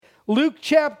Luke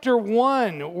chapter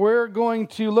 1. We're going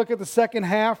to look at the second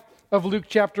half of Luke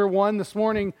chapter 1 this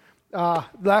morning.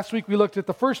 Last week we looked at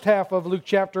the first half of Luke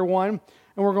chapter 1, and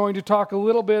we're going to talk a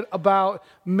little bit about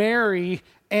Mary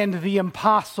and the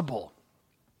impossible.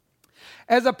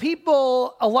 As a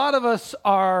people, a lot of us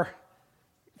are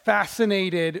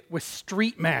fascinated with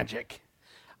street magic.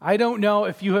 I don't know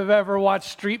if you have ever watched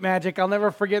street magic. I'll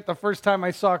never forget the first time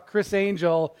I saw Chris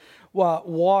Angel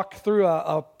walk through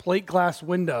a plate glass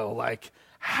window. Like,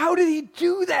 how did he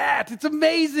do that? It's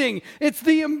amazing. It's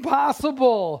the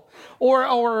impossible.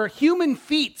 Or human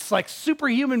feats, like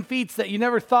superhuman feats that you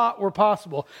never thought were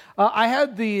possible. I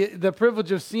had the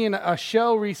privilege of seeing a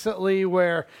show recently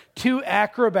where two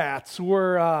acrobats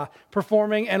were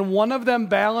performing, and one of them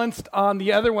balanced on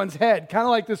the other one's head, kind of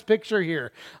like this picture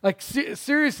here. Like,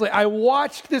 seriously, I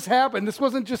watched this happen. This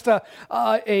wasn't just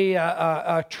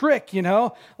a trick, you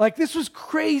know? Like, this was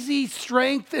crazy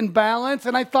strength and balance,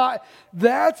 and I thought,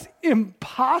 that's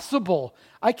impossible.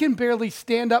 I can barely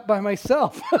stand up by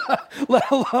myself, let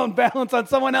alone balance on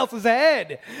someone else's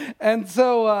head. And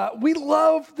so we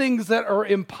love things that are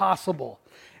impossible.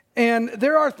 And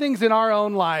there are things in our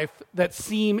own life that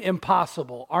seem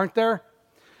impossible, aren't there?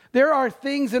 There are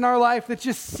things in our life that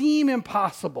just seem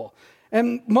impossible.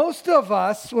 And most of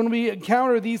us, when we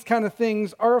encounter these kind of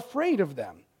things, are afraid of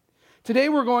them. Today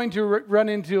we're going to run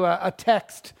into a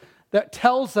text that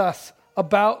tells us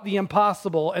about the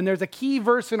impossible. And there's a key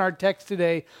verse in our text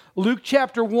today, Luke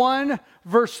chapter 1,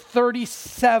 verse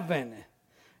 37.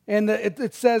 And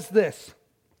it says this: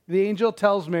 the angel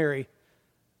tells Mary,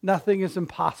 nothing is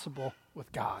impossible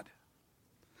with God.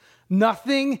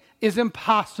 Nothing is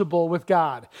impossible with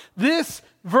God. This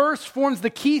verse forms the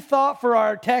key thought for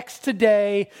our text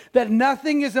today, that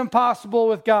nothing is impossible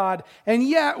with God, and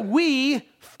yet we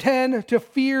tend to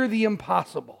fear the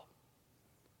impossible.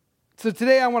 So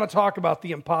today I want to talk about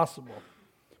the impossible.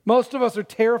 Most of us are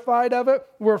terrified of it.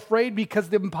 We're afraid because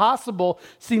the impossible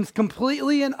seems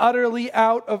completely and utterly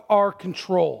out of our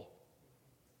control.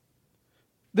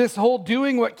 This whole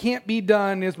doing what can't be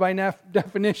done is by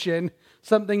definition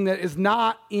something that is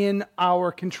not in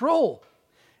our control.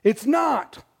 It's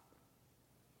not.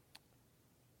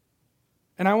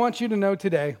 And I want you to know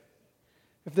today,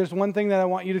 if there's one thing that I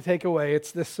want you to take away,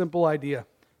 it's this simple idea.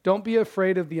 Don't be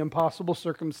afraid of the impossible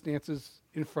circumstances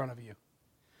in front of you.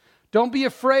 Don't be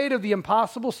afraid of the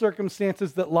impossible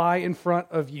circumstances that lie in front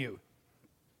of you.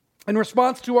 In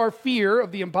response to our fear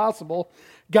of the impossible,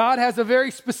 God has a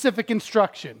very specific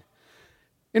instruction.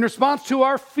 In response to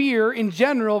our fear in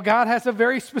general, God has a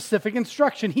very specific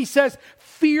instruction. He says,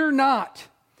 fear not.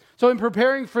 So in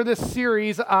preparing for this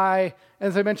series, as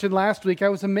I mentioned last week, I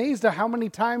was amazed at how many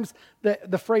times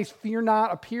the phrase fear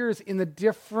not appears in the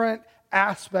different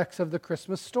aspects of the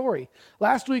Christmas story.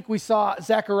 Last week we saw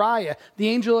Zechariah. The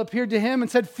angel appeared to him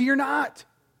and said, fear not.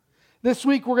 This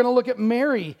week we're going to look at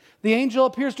Mary. The angel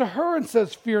appears to her and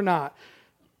says, fear not.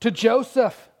 To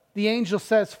Joseph, the angel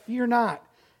says, fear not.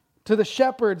 To the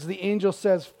shepherds, the angel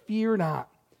says, fear not.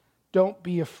 Don't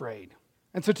be afraid.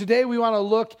 And so today we want to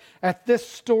look at this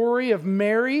story of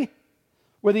Mary,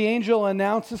 where the angel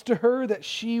announces to her that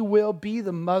she will be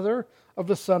the mother of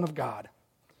the Son of God.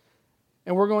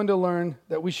 And we're going to learn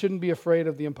that we shouldn't be afraid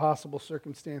of the impossible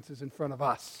circumstances in front of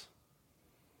us.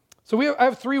 So I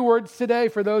have three words today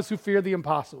for those who fear the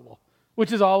impossible,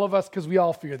 which is all of us, because we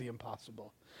all fear the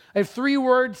impossible. I have three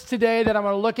words today that I'm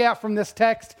going to look at from this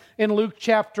text in Luke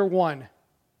chapter 1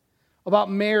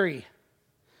 about Mary.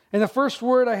 And the first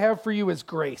word I have for you is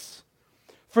grace.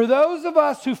 For those of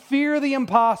us who fear the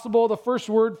impossible, the first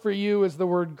word for you is the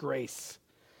word grace.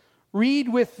 Read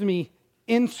with me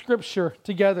in Scripture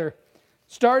together,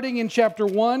 starting in chapter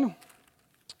 1,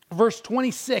 verse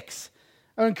 26.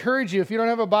 I encourage you, if you don't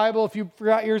have a Bible, if you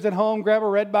forgot yours at home, grab a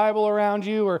red Bible around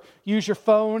you or use your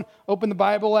phone, open the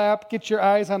Bible app, get your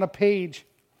eyes on a page.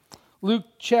 Luke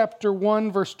chapter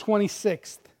 1, verse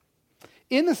 26.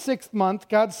 In the 6th month,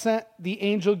 God sent the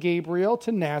angel Gabriel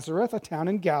to Nazareth, a town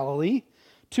in Galilee,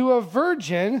 to a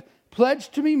virgin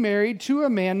pledged to be married to a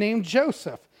man named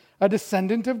Joseph, a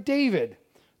descendant of David.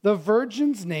 The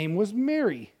virgin's name was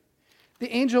Mary.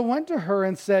 The angel went to her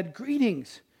and said,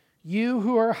 greetings, you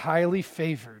who are highly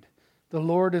favored. The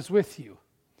Lord is with you.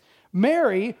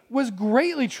 Mary was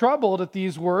greatly troubled at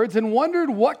these words and wondered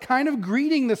what kind of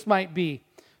greeting this might be.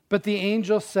 But the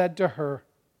angel said to her,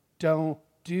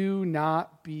 do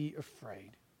not be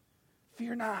afraid.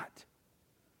 Fear not.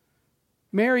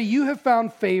 Mary, you have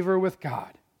found favor with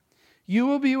God. You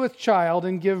will be with child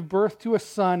and give birth to a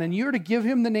son, and you are to give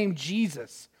him the name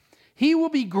Jesus. He will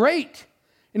be great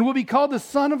and will be called the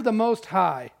Son of the Most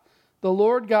High. The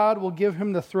Lord God will give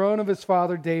him the throne of his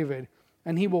father David,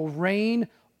 and he will reign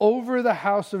over the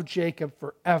house of Jacob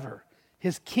forever.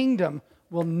 His kingdom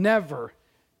will never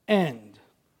end.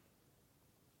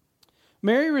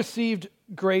 Mary received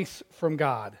grace from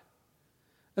God.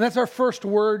 And that's our first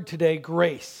word today,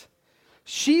 grace.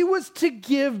 She was to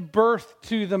give birth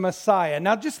to the Messiah.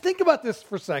 Now just think about this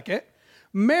for a second.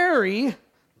 Mary,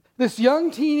 this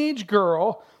young teenage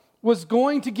girl, was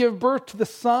going to give birth to the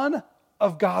Son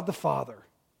of God the Father,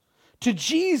 to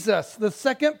Jesus, the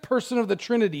second person of the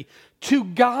Trinity, to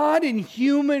God in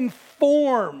human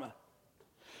form.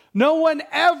 No one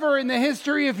ever in the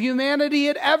history of humanity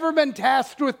had ever been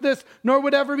tasked with this, nor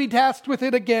would ever be tasked with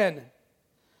it again.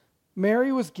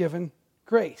 Mary was given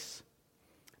grace.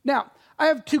 Now, I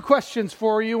have two questions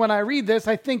for you when I read this.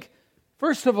 I think,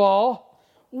 first of all,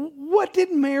 what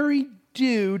did Mary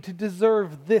do to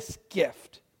deserve this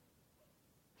gift?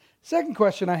 Second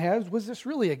question I have is, was this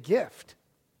really a gift?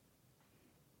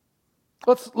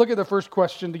 Let's look at the first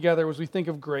question together as we think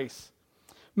of grace.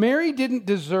 Mary didn't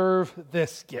deserve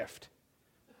this gift.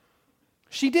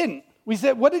 She didn't. We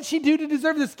said, what did she do to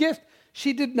deserve this gift?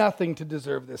 She did nothing to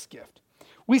deserve this gift.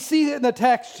 We see in the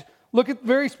text, look at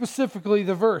very specifically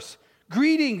the verse.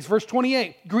 Greetings, verse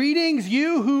 28. Greetings,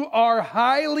 you who are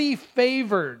highly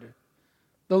favored.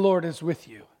 The Lord is with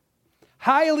you.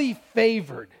 Highly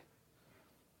favored.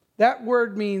 That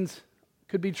word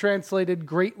could be translated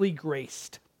greatly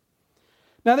graced.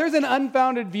 Now, there's an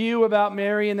unfounded view about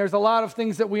Mary, and there's a lot of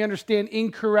things that we understand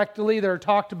incorrectly that are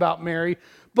talked about Mary.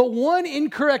 But one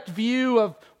incorrect view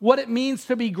of what it means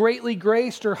to be greatly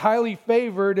graced or highly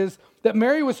favored is that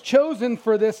Mary was chosen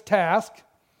for this task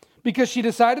because she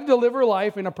decided to live her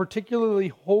life in a particularly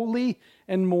holy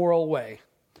and moral way.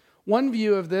 One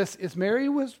view of this is Mary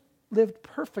lived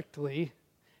perfectly,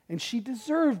 and she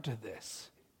deserved this.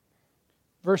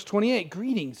 Verse 28,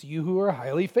 greetings, you who are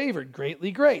highly favored, greatly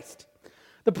graced.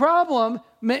 The problem,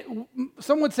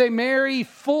 some would say Mary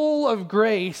full of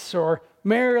grace or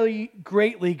Mary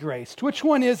greatly graced. Which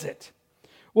one is it?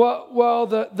 Well,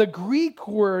 the Greek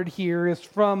word here is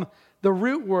from the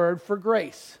root word for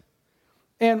grace.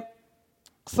 And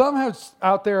some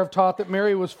out there have taught that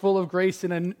Mary was full of grace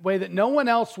in a way that no one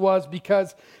else was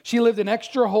because she lived an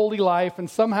extra holy life, and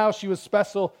somehow she was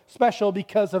special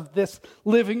because of this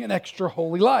living an extra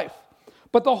holy life.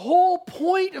 But the whole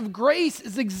point of grace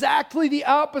is exactly the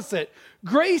opposite.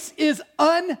 Grace is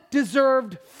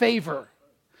undeserved favor.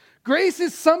 Grace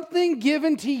is something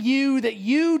given to you that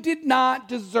you did not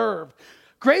deserve.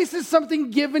 Grace is something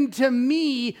given to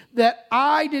me that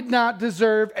I did not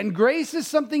deserve, and grace is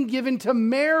something given to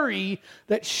Mary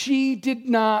that she did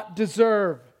not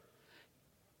deserve.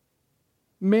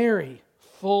 Mary,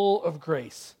 full of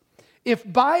grace. If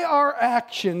by our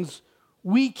actions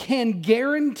we can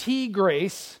guarantee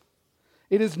grace,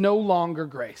 it is no longer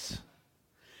grace.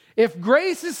 If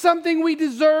grace is something we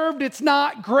deserved, it's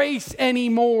not grace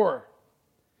anymore.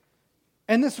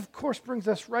 And this, of course, brings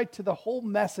us right to the whole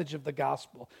message of the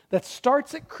gospel that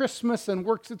starts at Christmas and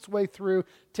works its way through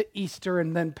to Easter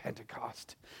and then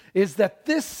Pentecost, is that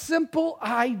this simple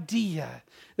idea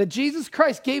that Jesus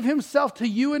Christ gave himself to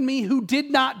you and me who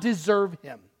did not deserve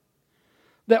him,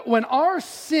 that when our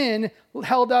sin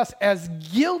held us as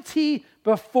guilty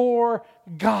before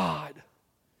God,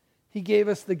 he gave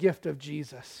us the gift of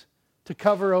Jesus to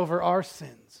cover over our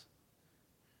sins.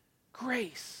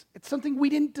 Grace. It's something we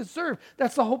didn't deserve.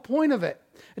 That's the whole point of it.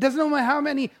 It doesn't matter how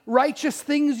many righteous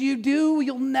things you do,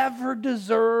 you'll never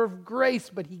deserve grace,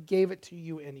 but he gave it to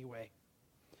you anyway.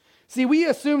 See, we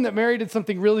assume that Mary did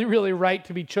something really, really right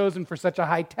to be chosen for such a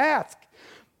high task.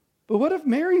 But what if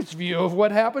Mary's view of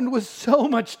what happened was so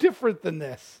much different than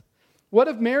this? What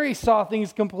if Mary saw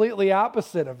things completely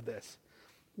opposite of this?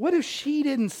 What if she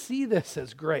didn't see this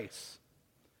as grace?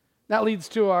 That leads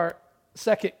to our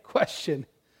second question.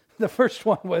 The first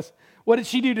one was, what did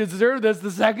she do to deserve this? The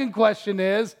second question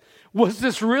is, was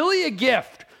this really a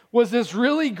gift? Was this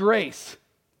really grace?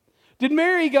 Did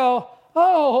Mary go,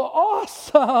 oh,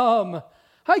 awesome.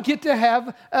 I get to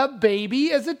have a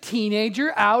baby as a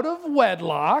teenager out of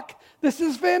wedlock. This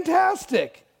is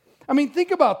fantastic. I mean, think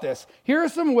about this. Here are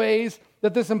some ways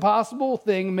that this impossible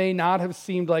thing may not have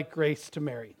seemed like grace to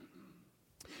Mary.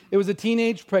 It was a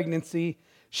teenage pregnancy.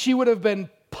 She would have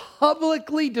been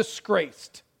publicly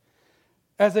disgraced.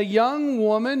 As a young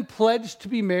woman pledged to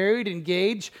be married,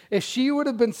 engaged, if she would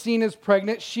have been seen as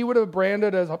pregnant, she would have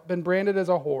been branded as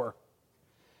a whore.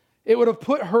 It would have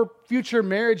put her future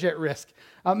marriage at risk.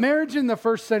 Marriage in the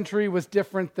first century was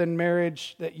different than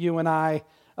marriage that you and I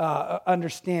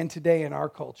understand today in our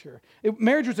culture.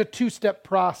 Marriage was a two-step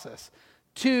process.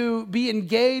 To be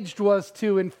engaged was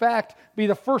to, in fact, be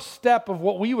the first step of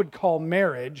what we would call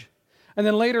marriage. And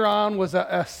then later on was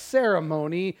a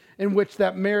ceremony in which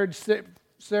that marriage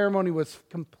ceremony was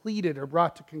completed or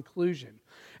brought to conclusion.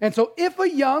 And so if a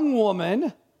young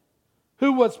woman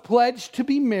who was pledged to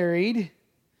be married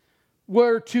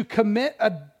were to commit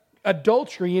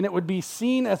adultery, and it would be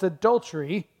seen as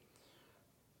adultery,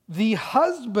 the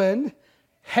husband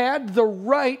had the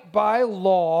right by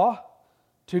law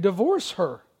to divorce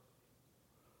her.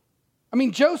 I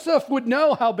mean, Joseph would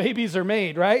know how babies are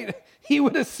made, right? He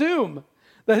would assume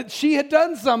that she had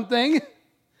done something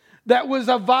that was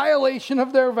a violation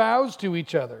of their vows to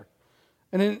each other.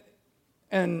 And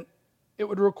it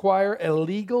would require a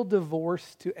legal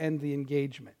divorce to end the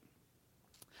engagement.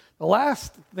 The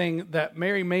last thing that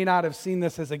Mary may not have seen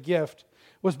this as a gift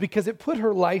was because it put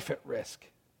her life at risk.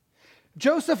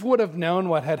 Joseph would have known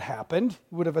what had happened,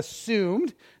 would have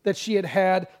assumed that she had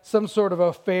had some sort of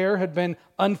affair, had been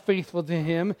unfaithful to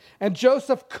him, and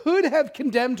Joseph could have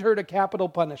condemned her to capital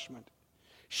punishment.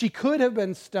 She could have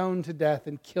been stoned to death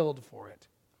and killed for it.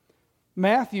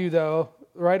 Matthew, though,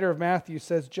 the writer of Matthew,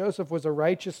 says Joseph was a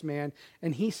righteous man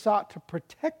and he sought to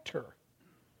protect her.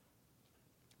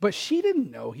 But she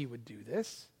didn't know he would do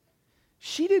this.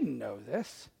 She didn't know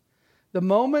this. The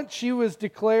moment she was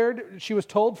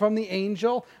told from the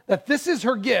angel that this is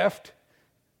her gift,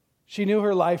 she knew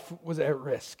her life was at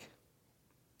risk.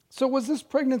 So was this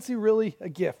pregnancy really a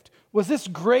gift? Was this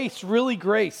grace really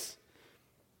grace?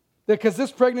 Because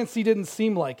this pregnancy didn't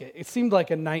seem like it. It seemed like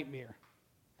a nightmare.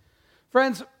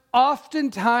 Friends,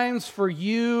 oftentimes for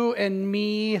you and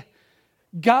me,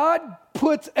 God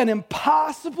puts an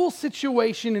impossible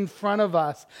situation in front of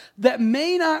us that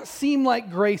may not seem like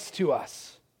grace to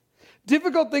us.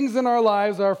 Difficult things in our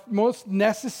lives are most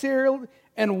necessary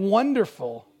and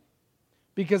wonderful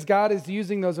because God is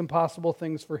using those impossible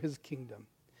things for his kingdom.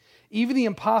 Even the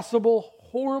impossible,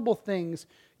 horrible things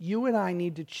you and I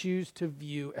need to choose to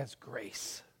view as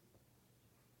grace.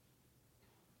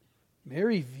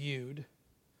 Mary viewed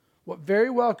what very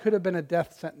well could have been a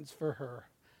death sentence for her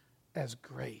as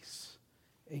grace,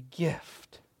 a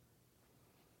gift.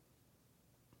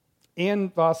 Anne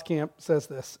Voskamp says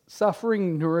this: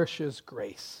 suffering nourishes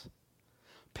grace.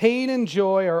 Pain and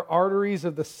joy are arteries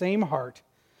of the same heart.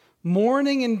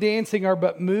 Mourning and dancing are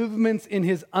but movements in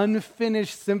his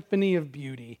unfinished symphony of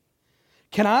beauty.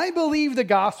 Can I believe the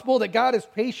gospel that God is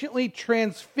patiently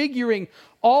transfiguring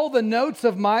all the notes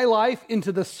of my life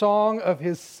into the song of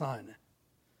his Son?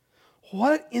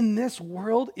 What in this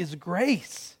world is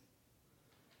grace?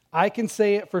 I can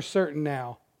say it for certain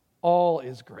now. All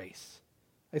is grace.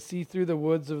 I see through the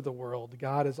woods of the world.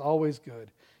 God is always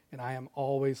good, and I am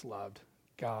always loved.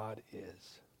 God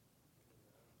is.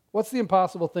 What's the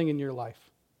impossible thing in your life?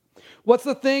 What's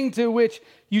the thing to which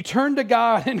you turn to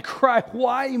God and cry,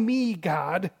 why me,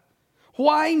 God?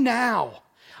 Why now?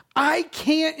 I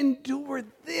can't endure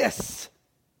this.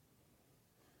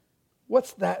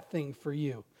 What's that thing for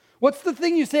you? What's the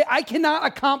thing you say, I cannot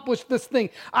accomplish this thing.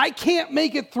 I can't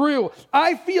make it through.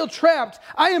 I feel trapped.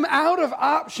 I am out of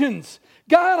options.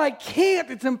 God, I can't.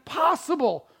 It's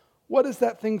impossible. What is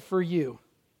that thing for you?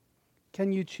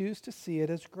 Can you choose to see it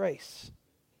as grace?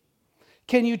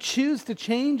 Can you choose to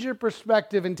change your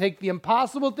perspective and take the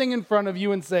impossible thing in front of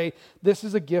you and say, this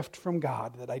is a gift from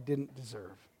God that I didn't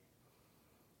deserve?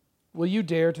 Will you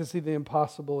dare to see the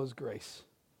impossible as grace,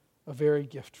 a very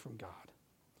gift from God?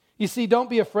 You see, don't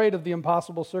be afraid of the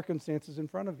impossible circumstances in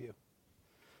front of you.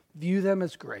 View them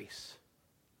as grace.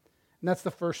 And that's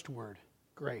the first word,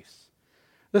 grace.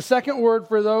 The second word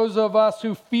for those of us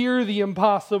who fear the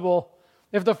impossible,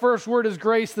 if the first word is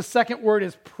grace, the second word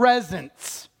is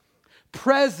presence.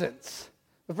 Presence.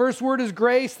 The first word is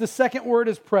grace, the second word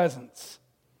is presence.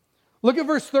 Look at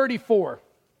verse 34.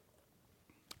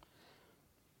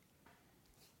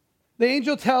 The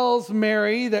angel tells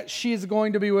Mary that she's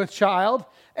going to be with child,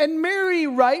 and Mary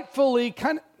rightfully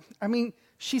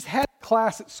she's had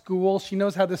class at school. She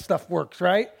knows how this stuff works,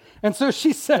 right? And so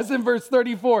she says in verse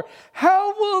 34,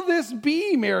 how will this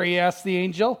be, Mary asked the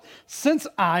angel, since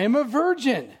I am a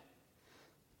virgin?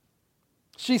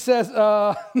 She says,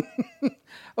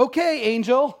 okay,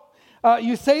 angel,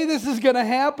 you say this is going to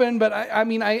happen, but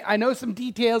I know some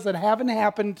details that haven't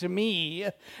happened to me,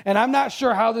 and I'm not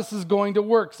sure how this is going to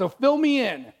work, so fill me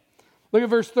in. Look at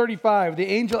verse 35. The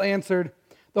angel answered,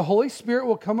 the Holy Spirit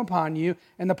will come upon you,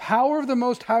 and the power of the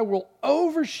Most High will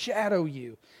overshadow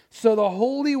you. So the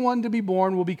Holy One to be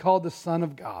born will be called the Son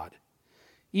of God.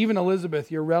 Even Elizabeth,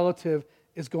 your relative,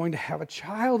 is going to have a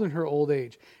child in her old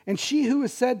age. And she who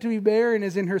is said to be barren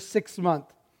is in her 6th month.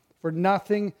 For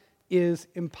nothing is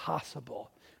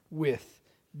impossible with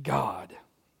God.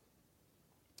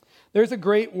 There's a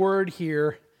great word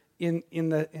here in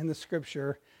the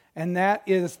scripture. and that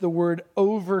is the word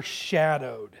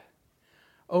overshadowed.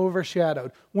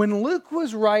 Overshadowed. When Luke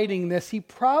was writing this, he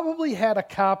probably had a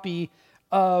copy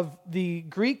of the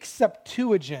Greek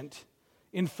Septuagint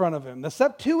in front of him. The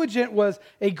Septuagint was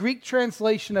a Greek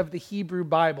translation of the Hebrew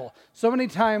Bible. So many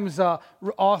times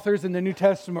authors in the New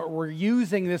Testament were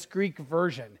using this Greek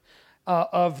version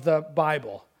of the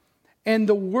Bible. And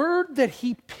the word that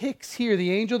he picks here,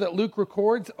 the angel that Luke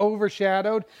records,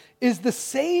 overshadowed, is the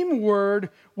same word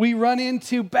we run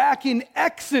into back in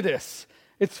Exodus.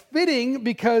 It's fitting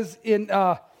because in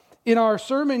our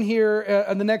sermon here,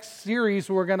 in the next series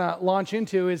we're going to launch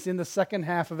into is in the second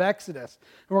half of Exodus.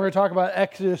 And we're going to talk about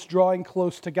Exodus drawing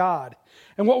close to God.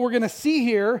 And what we're going to see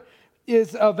here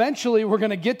is eventually we're going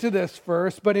to get to this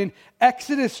verse, but in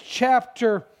Exodus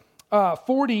chapter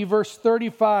 40, verse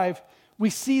 35, we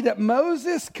see that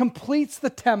Moses completes the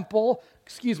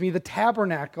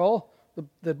tabernacle,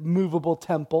 the movable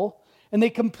temple, and they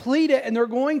complete it, and they're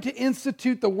going to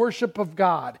institute the worship of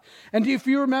God. And if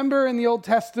you remember in the Old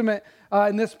Testament,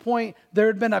 in this point, there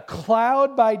had been a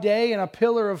cloud by day and a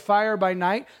pillar of fire by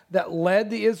night that led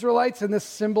the Israelites, and this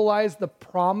symbolized the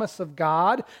promise of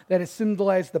God, that it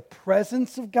symbolized the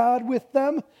presence of God with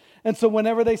them. And so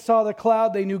whenever they saw the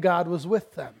cloud, they knew God was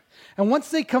with them. And once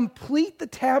they complete the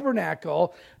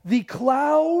tabernacle, the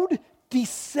cloud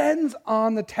descends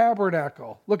on the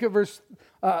tabernacle.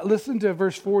 Listen to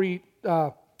verse 40,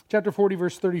 chapter 40,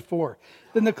 verse 34.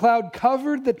 Then the cloud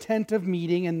covered the tent of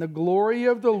meeting, and the glory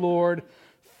of the Lord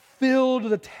filled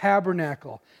the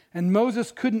tabernacle. And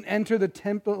Moses couldn't enter the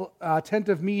tent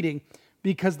of meeting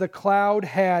because the cloud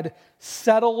had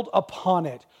settled upon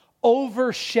it,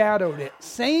 overshadowed it.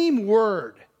 Same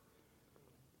word.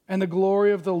 And the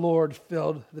glory of the Lord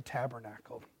filled the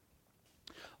tabernacle.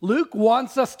 Luke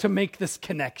wants us to make this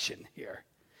connection here.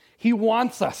 He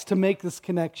wants us to make this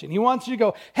connection. He wants you to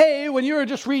go, hey, when you were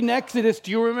just reading Exodus,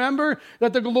 do you remember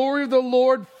that the glory of the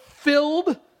Lord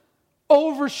filled,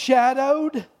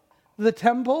 overshadowed the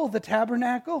temple, the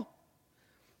tabernacle?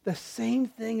 The same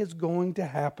thing is going to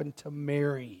happen to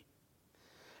Mary.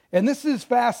 And this is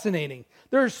fascinating.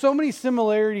 There are so many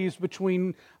similarities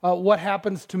between what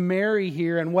happens to Mary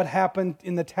here and what happened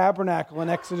in the tabernacle in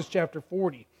Exodus chapter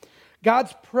 40.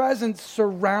 God's presence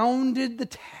surrounded the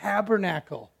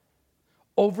tabernacle,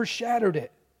 overshadowed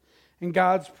it. And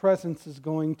God's presence is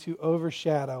going to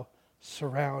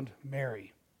surround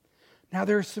Mary. Now,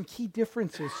 there are some key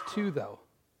differences too, though.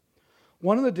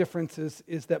 One of the differences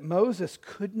is that Moses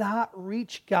could not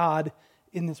reach God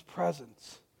in his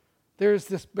presence. There's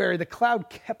this barrier. The cloud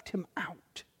kept him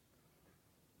out.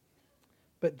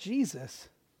 But Jesus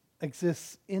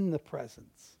exists in the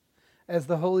presence. As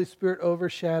the Holy Spirit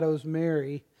overshadows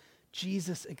Mary,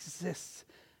 Jesus exists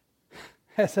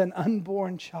as an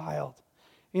unborn child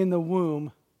in the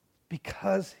womb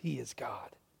because he is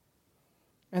God.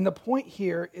 And the point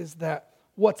here is that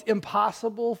what's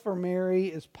impossible for Mary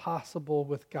is possible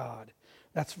with God.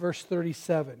 That's verse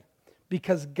 37.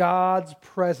 Because God's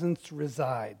presence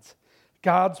resides.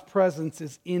 God's presence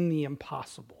is in the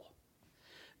impossible.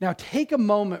 Now take a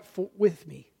moment with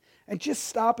me and just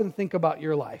stop and think about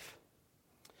your life.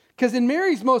 Because in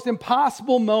Mary's most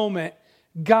impossible moment,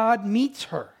 God meets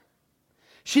her.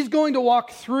 She's going to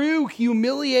walk through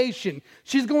humiliation.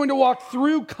 She's going to walk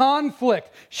through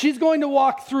conflict. She's going to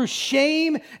walk through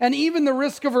shame and even the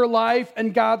risk of her life,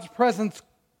 and God's presence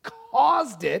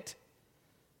caused it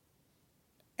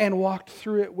and walked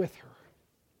through it with her.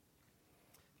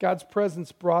 God's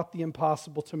presence brought the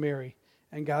impossible to Mary,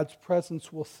 and God's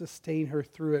presence will sustain her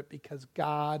through it because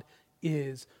God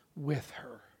is with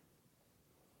her.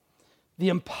 The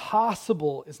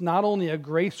impossible is not only a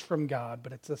grace from God,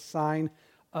 but it's a sign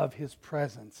of his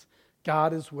presence.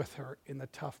 God is with her in the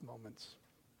tough moments.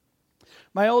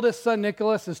 My oldest son,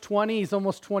 Nicholas, is 20. He's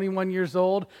almost 21 years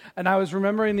old. And I was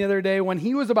remembering the other day when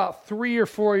he was about 3 or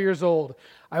 4 years old.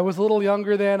 I was a little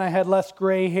younger then. I had less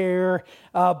gray hair,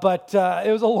 but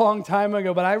it was a long time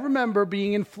ago. But I remember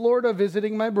being in Florida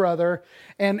visiting my brother,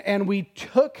 and we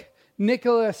took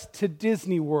Nicholas to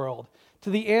Disney World, to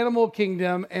the Animal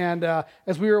Kingdom. And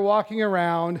as we were walking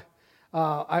around,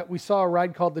 we saw a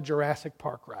ride called the Jurassic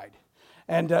Park ride.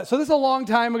 And so this is a long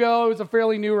time ago. It was a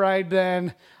fairly new ride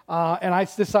then. And I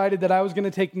decided that I was going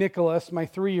to take Nicholas, my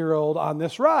 3-year-old, on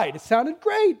this ride. It sounded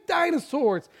great.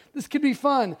 Dinosaurs. This could be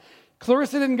fun.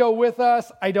 Clarissa didn't go with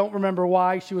us. I don't remember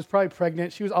why. She was probably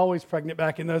pregnant. She was always pregnant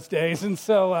back in those days. And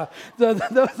so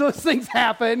those things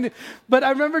happened. But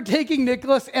I remember taking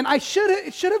Nicholas, and it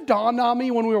should have dawned on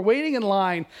me when we were waiting in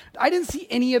line. I didn't see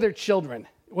any other children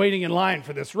waiting in line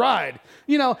for this ride.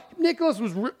 You know, Nicholas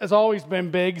has always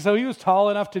been big, so he was tall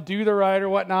enough to do the ride or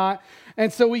whatnot.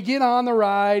 And so we get on the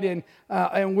ride, and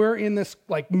we're in this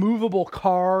like movable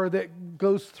car that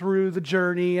goes through the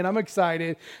journey, and I'm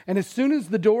excited. And as soon as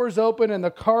the doors open and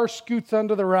the car scoots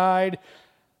under the ride,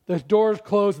 the doors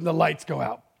close and the lights go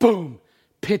out. Boom,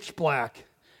 pitch black.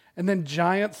 And then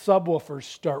giant subwoofers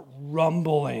start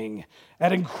rumbling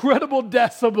at incredible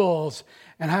decibels.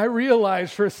 And I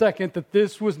realized for a second that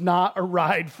this was not a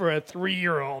ride for a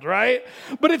 3-year-old, right?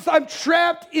 But I'm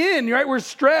trapped in, right? We're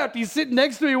strapped. He's sitting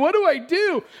next to me. What do I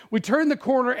do? We turn the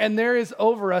corner, and there is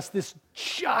over us this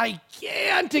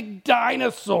gigantic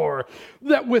dinosaur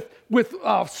that with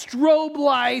strobe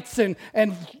lights and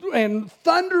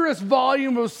thunderous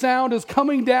volume of sound is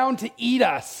coming down to eat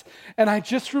us. And I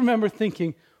just remember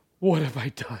thinking, what have I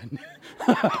done?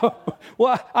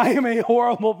 Well, I am a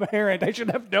horrible parent. I should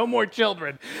have no more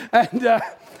children.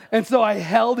 And so I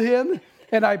held him,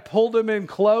 and I pulled him in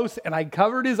close, and I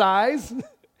covered his eyes,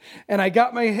 and I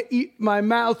got my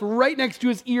mouth right next to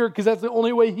his ear because that's the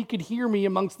only way he could hear me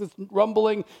amongst this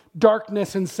rumbling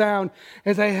darkness and sound.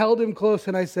 As I held him close,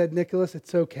 and I said, Nicholas,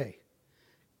 it's okay.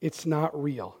 It's not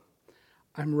real.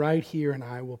 I'm right here, and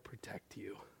I will protect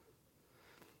you.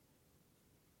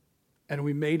 And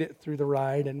we made it through the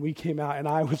ride, and we came out, and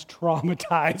I was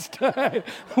traumatized.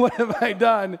 What have I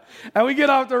done? And we get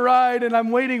off the ride, and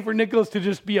I'm waiting for Nicholas to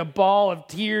just be a ball of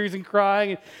tears and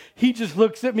crying. And he just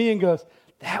looks at me and goes,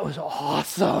 that was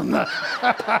awesome.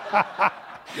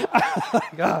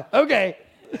 Okay.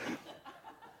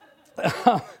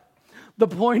 The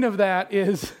point of that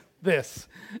is this.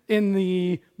 In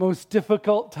the most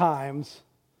difficult times,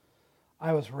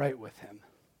 I was right with him.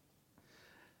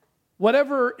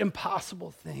 Whatever impossible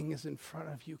thing is in front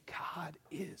of you, God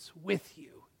is with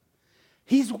you.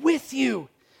 He's with you.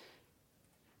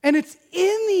 And it's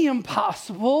in the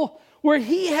impossible where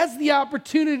he has the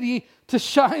opportunity to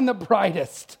shine the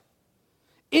brightest.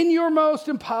 In your most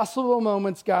impossible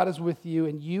moments, God is with you,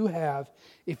 and you have,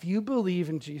 if you believe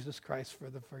in Jesus Christ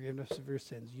for the forgiveness of your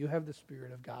sins, you have the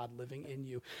Spirit of God living in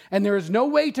you. And there is no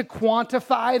way to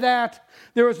quantify that.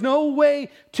 There is no way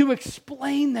to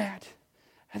explain that.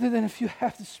 Other than if you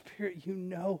have the Spirit, you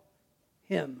know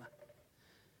him.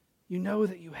 You know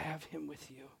that you have him with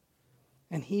you.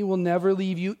 And he will never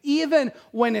leave you, even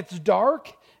when it's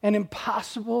dark and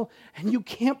impossible and you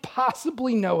can't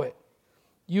possibly know it.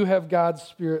 You have God's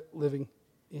Spirit living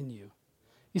in you.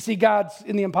 You see,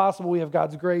 in the impossible, we have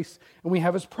God's grace and we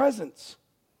have his presence.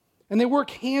 And they work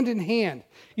hand in hand.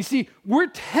 You see, we're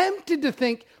tempted to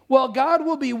think, well, God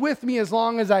will be with me as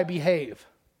long as I behave.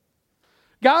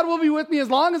 God will be with me as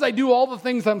long as I do all the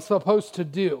things I'm supposed to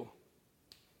do.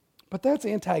 But that's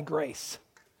anti-grace.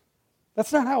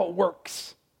 That's not how it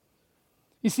works.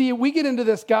 You see, we get into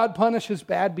this God punishes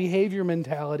bad behavior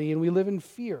mentality, and we live in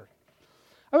fear.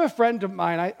 I have a friend of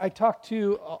mine I talk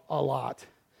to a lot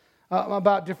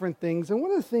about different things. And one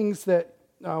of the things that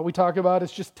we talk about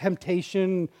is just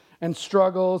temptation and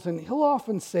struggles. And he'll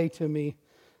often say to me,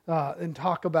 and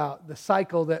talk about the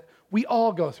cycle that we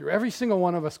all go through. Every single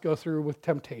one of us go through with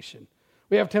temptation.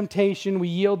 We have temptation, we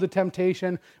yield to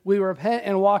temptation, we repent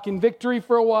and walk in victory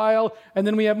for a while, and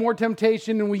then we have more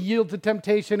temptation and we yield to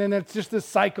temptation, and it's just this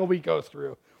cycle we go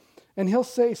through. And he'll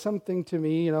say something to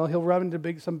me, he'll run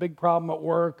into some big problem at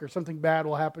work or something bad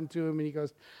will happen to him, and he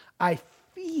goes, I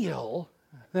feel,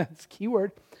 that's key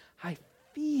word, I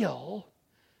feel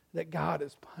that God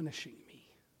is punishing me.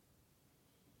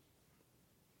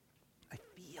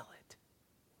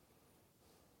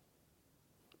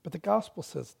 But the gospel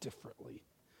says differently.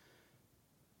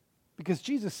 Because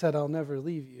Jesus said, I'll never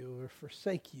leave you or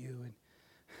forsake you.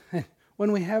 And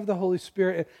when we have the Holy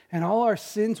Spirit and all our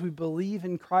sins, we believe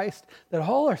in Christ, that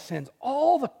all our sins,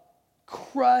 all the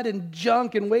crud and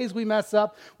junk and ways we mess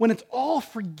up, when it's all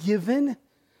forgiven,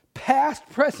 past,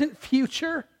 present,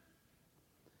 future,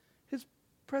 his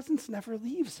presence never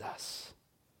leaves us.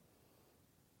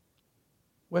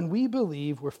 When we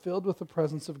believe, we're filled with the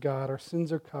presence of God, our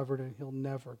sins are covered, and he'll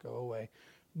never go away.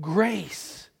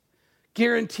 Grace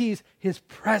guarantees his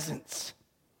presence.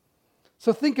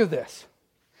 So think of this.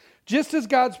 Just as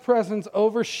God's presence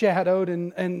overshadowed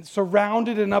and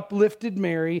surrounded and uplifted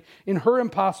Mary in her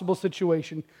impossible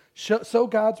situation, so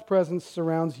God's presence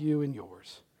surrounds you and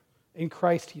yours. In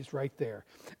Christ, he's right there.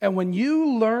 And when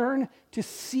you learn to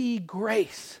see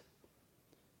grace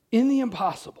in the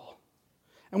impossible,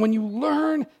 and when you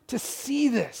learn to see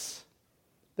this,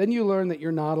 then you learn that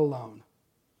you're not alone.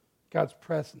 God's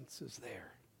presence is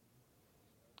there.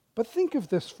 But think of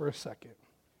this for a second.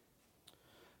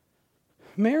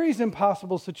 Mary's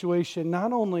impossible situation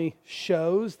not only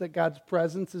shows that God's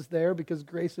presence is there because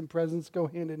grace and presence go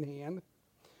hand in hand,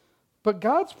 But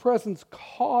God's presence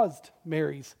caused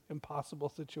Mary's impossible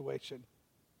situation.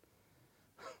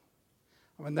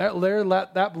 I mean,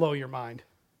 let that blow your mind.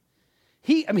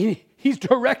 He's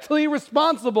directly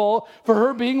responsible for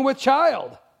her being with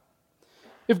child.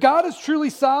 If God is truly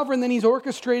sovereign, then he's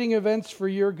orchestrating events for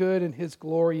your good and his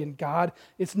glory. And God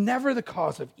is never the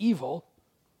cause of evil,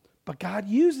 but God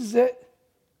uses it.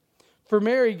 For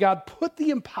Mary, God put the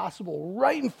impossible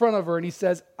right in front of her, and he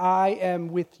says, I am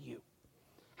with you.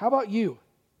 How about you?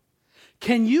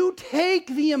 Can you take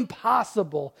the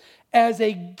impossible as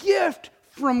a gift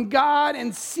from God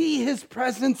and see his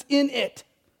presence in it?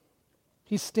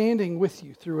 He's standing with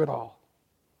you through it all.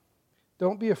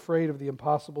 Don't be afraid of the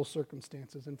impossible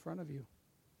circumstances in front of you.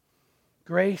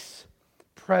 Grace,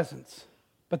 presence.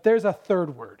 But there's a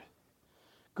third word.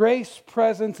 Grace,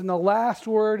 presence, and the last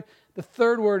word, the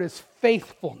third word is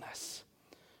faithfulness.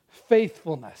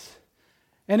 Faithfulness.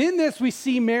 And in this we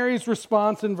see Mary's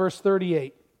response in verse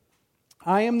 38.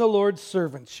 I am the Lord's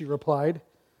servant, she replied.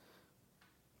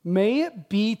 May it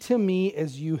be to me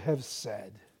as you have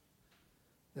said.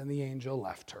 Then the angel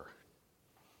left her.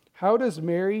 How does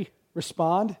Mary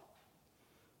respond?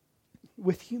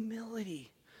 With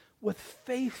humility, with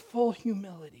faithful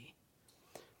humility.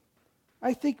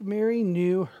 I think Mary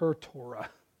knew her Torah.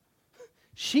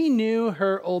 She knew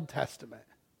her Old Testament.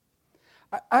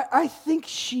 I think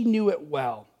she knew it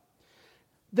well.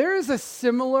 There is a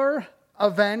similar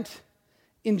event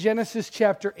in Genesis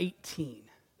chapter 18.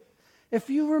 If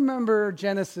you remember,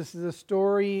 Genesis is a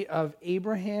story of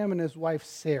Abraham and his wife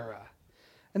Sarah.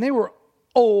 And they were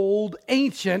old,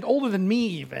 ancient, older than me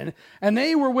even, and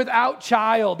they were without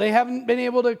child. They haven't been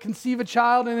able to conceive a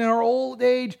child, and in her old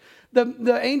age,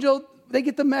 the angel, they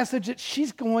get the message that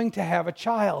she's going to have a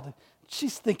child.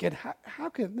 She's thinking, how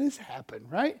can this happen,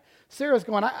 right? Sarah's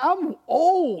going, I'm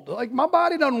old. Like, my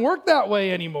body doesn't work that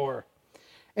way anymore.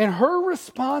 And her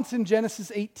response in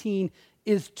Genesis 18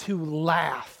 is to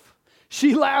laugh.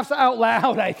 She laughs out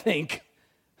loud, I think.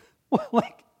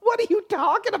 Like, what are you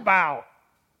talking about?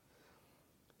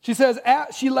 She says,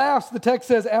 she laughs, the text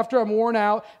says, after I'm worn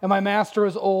out and my master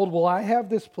is old, will I have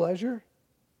this pleasure?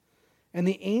 And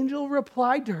the angel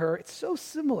replied to her, it's so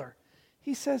similar.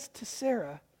 He says to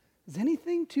Sarah, is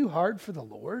anything too hard for the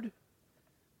Lord?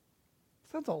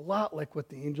 Sounds a lot like what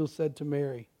the angel said to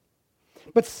Mary.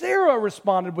 But Sarah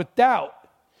responded with doubt.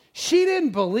 She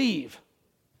didn't believe.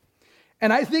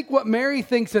 And I think what Mary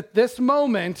thinks at this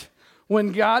moment,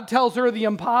 when God tells her the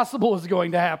impossible is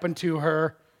going to happen to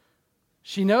her,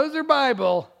 she knows her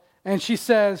Bible, and she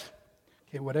says,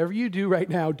 okay, whatever you do right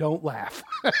now, don't laugh.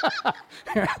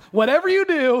 Whatever you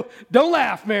do, don't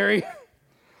laugh, Mary.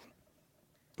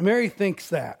 Mary thinks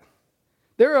that.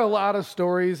 There are a lot of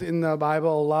stories in the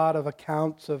Bible, a lot of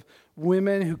accounts of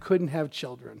women who couldn't have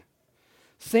children.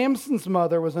 Samson's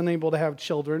mother was unable to have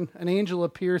children. An angel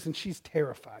appears, and she's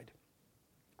terrified.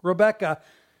 Rebecca,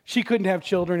 she couldn't have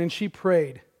children, and she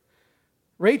prayed.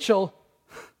 Rachel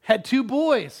had 2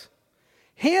 boys.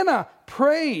 Hannah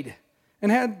prayed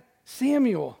and had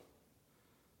Samuel.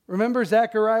 Remember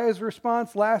Zechariah's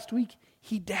response last week?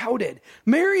 He doubted.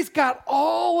 Mary's got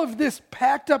all of this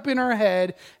packed up in her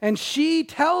head, and she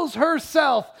tells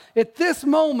herself at this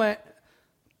moment,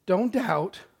 don't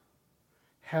doubt,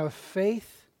 have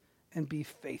faith and be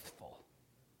faithful.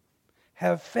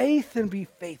 Have faith and be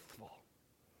faithful.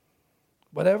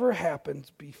 Whatever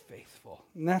happens, be faithful.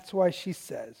 And that's why she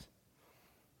says,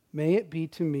 may it be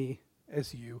to me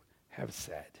as you have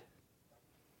said.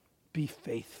 Be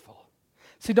faithful.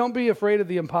 See, don't be afraid of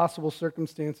the impossible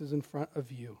circumstances in front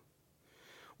of you.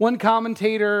 One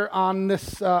commentator on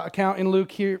this account in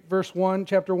Luke here, verse 1,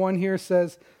 chapter 1 here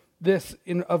says this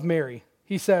of Mary.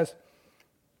 He says,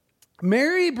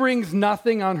 Mary brings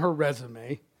nothing on her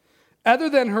resume other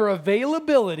than her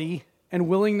availability and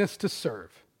willingness to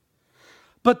serve.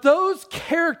 But those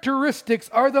characteristics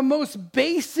are the most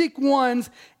basic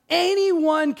ones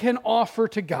anyone can offer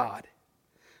to God.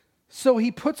 So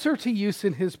he puts her to use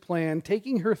in his plan,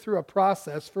 taking her through a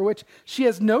process for which she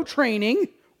has no training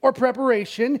or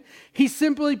preparation. He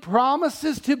simply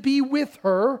promises to be with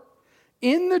her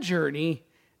in the journey,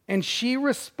 and she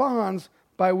responds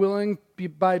by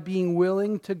being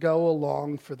willing to go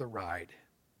along for the ride.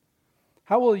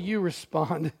 How will you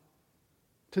respond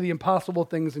to the impossible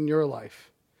things in your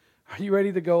life? Are you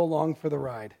ready to go along for the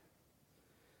ride?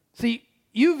 See,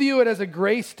 you view it as a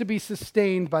grace to be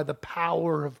sustained by the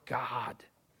power of God.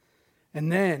 And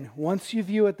then, once you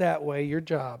view it that way, your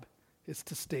job is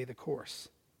to stay the course.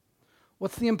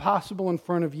 What's the impossible in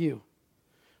front of you?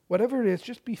 Whatever it is,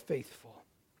 just be faithful.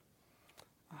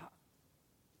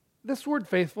 This word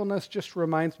faithfulness just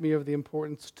reminds me of the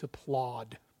importance to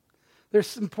plod.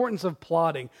 There's importance of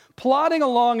plodding. Plodding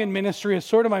along in ministry is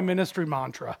sort of my ministry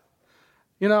mantra.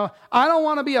 You know, I don't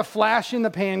want to be a flash in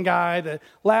the pan guy that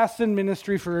lasts in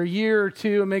ministry for a year or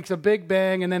two and makes a big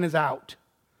bang and then is out.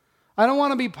 I don't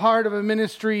want to be part of a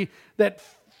ministry that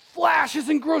flashes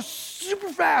and grows super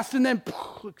fast and then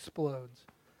explodes.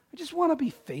 I just want to be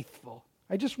faithful.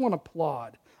 I just want to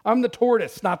plod. I'm the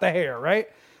tortoise, not the hare, right?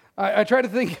 I try to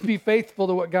think and be faithful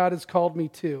to what God has called me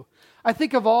to. I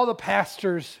think of all the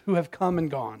pastors who have come and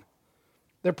gone.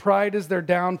 Their pride is their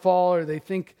downfall, or they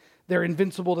think they're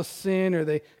invincible to sin, or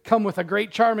they come with a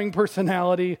great charming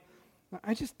personality.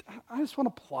 I just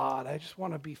want to plod. I just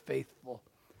want to be faithful.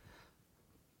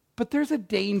 But there's a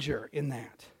danger in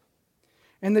that.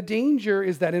 And the danger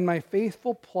is that in my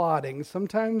faithful plodding,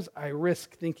 sometimes I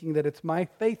risk thinking that it's my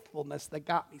faithfulness that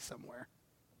got me somewhere.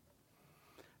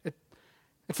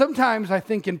 And sometimes I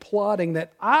think in plodding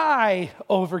that I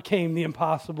overcame the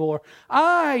impossible, or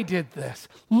I did this.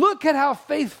 Look at how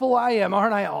faithful I am.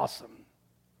 Aren't I awesome?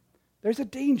 There's a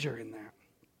danger in that.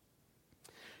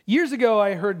 Years ago,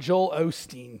 I heard Joel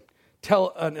Osteen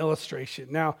tell an illustration.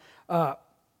 Now,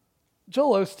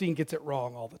 Joel Osteen gets it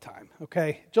wrong all the time,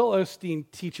 okay? Joel Osteen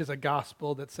teaches a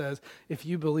gospel that says, if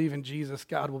you believe in Jesus,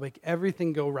 God will make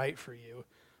everything go right for you,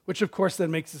 which of course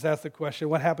then makes us ask the question,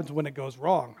 what happens when it goes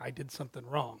wrong? I did something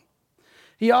wrong.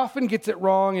 He often gets it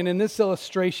wrong, and in this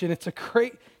illustration,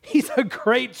 he's a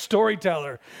great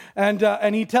storyteller.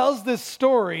 And he tells this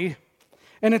story,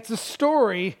 and it's a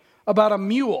story about a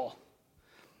mule.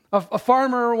 A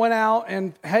farmer went out,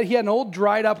 and he had an old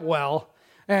dried up well.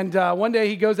 And one day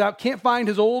he goes out, can't find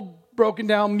his old broken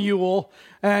down mule.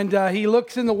 And he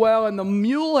looks in the well, and the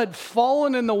mule had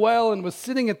fallen in the well and was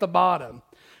sitting at the bottom.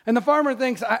 And the farmer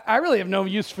thinks, I really have no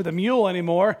use for the mule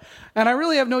anymore. And I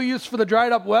really have no use for the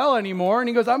dried up well anymore. And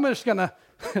he goes, I'm just going to,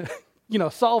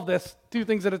 solve this 2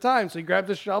 things at a time. So he grabs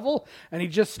a shovel and he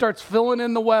just starts filling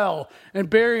in the well and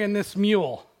burying this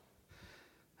mule.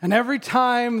 And every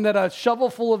time that a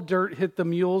shovel full of dirt hit the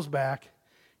mule's back,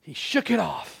 he shook it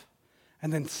off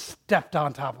and then stepped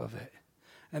on top of it.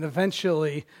 And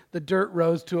eventually the dirt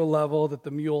rose to a level that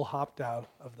the mule hopped out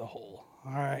of the hole.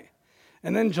 All right.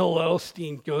 And then Joel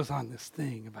Osteen goes on this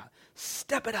thing about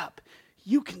step it up.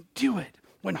 You can do it.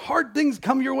 When hard things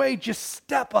come your way, just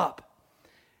step up.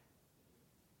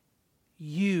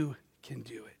 You can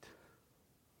do it.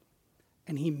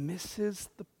 And he misses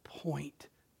the point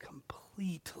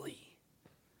completely.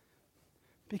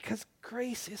 Because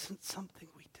grace isn't something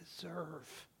we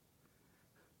deserve.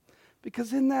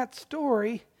 Because in that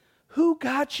story, who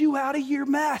got you out of your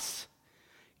mess?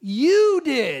 You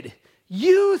did.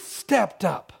 You stepped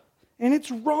up, and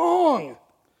it's wrong.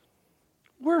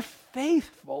 We're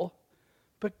faithful,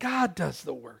 but God does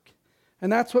the work. And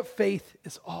that's what faith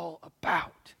is all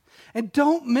about. And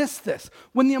don't miss this.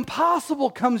 When the impossible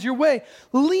comes your way,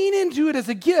 lean into it as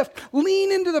a gift.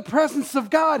 Lean into the presence of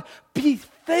God. Be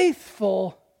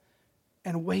faithful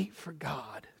and wait for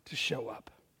God to show up.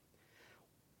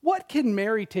 What can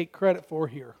Mary take credit for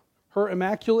here? Her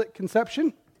immaculate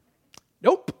conception?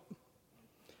 Nope.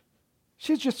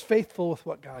 She's just faithful with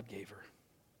what God gave her.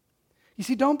 You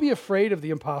see, don't be afraid of the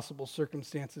impossible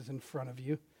circumstances in front of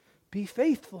you. Be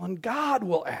faithful and God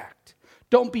will act.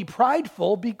 Don't be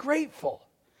prideful, be grateful.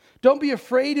 Don't be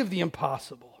afraid of the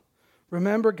impossible.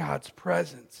 Remember God's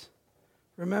presence.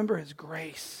 Remember His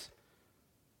grace.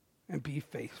 And be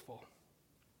faithful.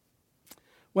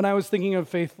 When I was thinking of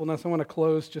faithfulness, I want to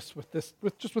close just with this,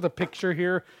 with a picture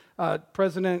here.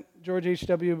 President George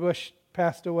H.W. Bush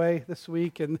passed away this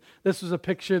week, and this was a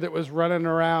picture that was running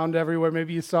around everywhere.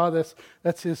 Maybe you saw this.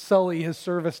 That's his Sully, his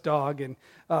service dog, and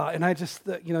I just,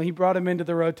 he brought him into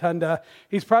the rotunda.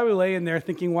 He's probably laying there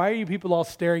thinking, "Why are you people all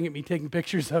staring at me, taking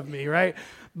pictures of me?" Right?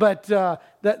 But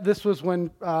this was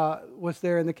when was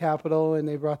there in the Capitol, and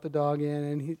they brought the dog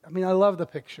in, and I love the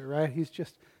picture. Right? He's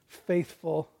just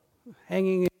faithful,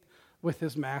 hanging with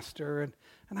his master, and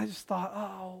I just thought,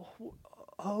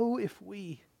 oh, if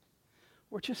we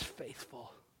were just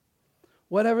faithful.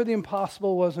 Whatever the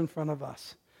impossible was in front of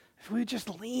us, if we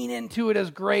just lean into it as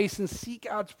grace and seek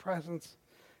God's presence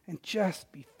and just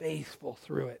be faithful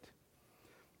through it.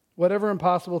 Whatever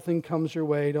impossible thing comes your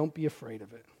way, don't be afraid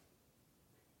of it.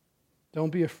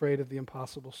 Don't be afraid of the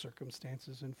impossible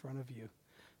circumstances in front of you.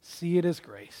 See it as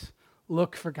grace.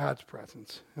 Look for God's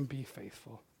presence and be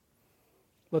faithful.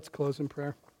 Let's close in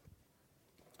prayer.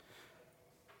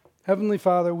 Heavenly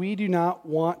Father, we do not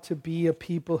want to be a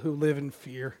people who live in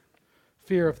fear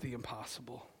of the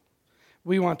impossible.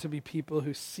 We want to be people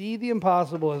who see the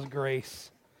impossible as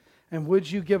grace. And would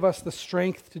you give us the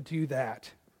strength to do that?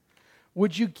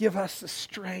 Would you give us the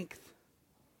strength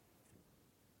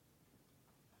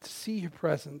to see your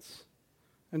presence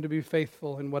and to be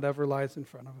faithful in whatever lies in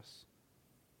front of us.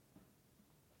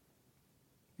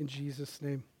 In Jesus'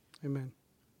 name, amen.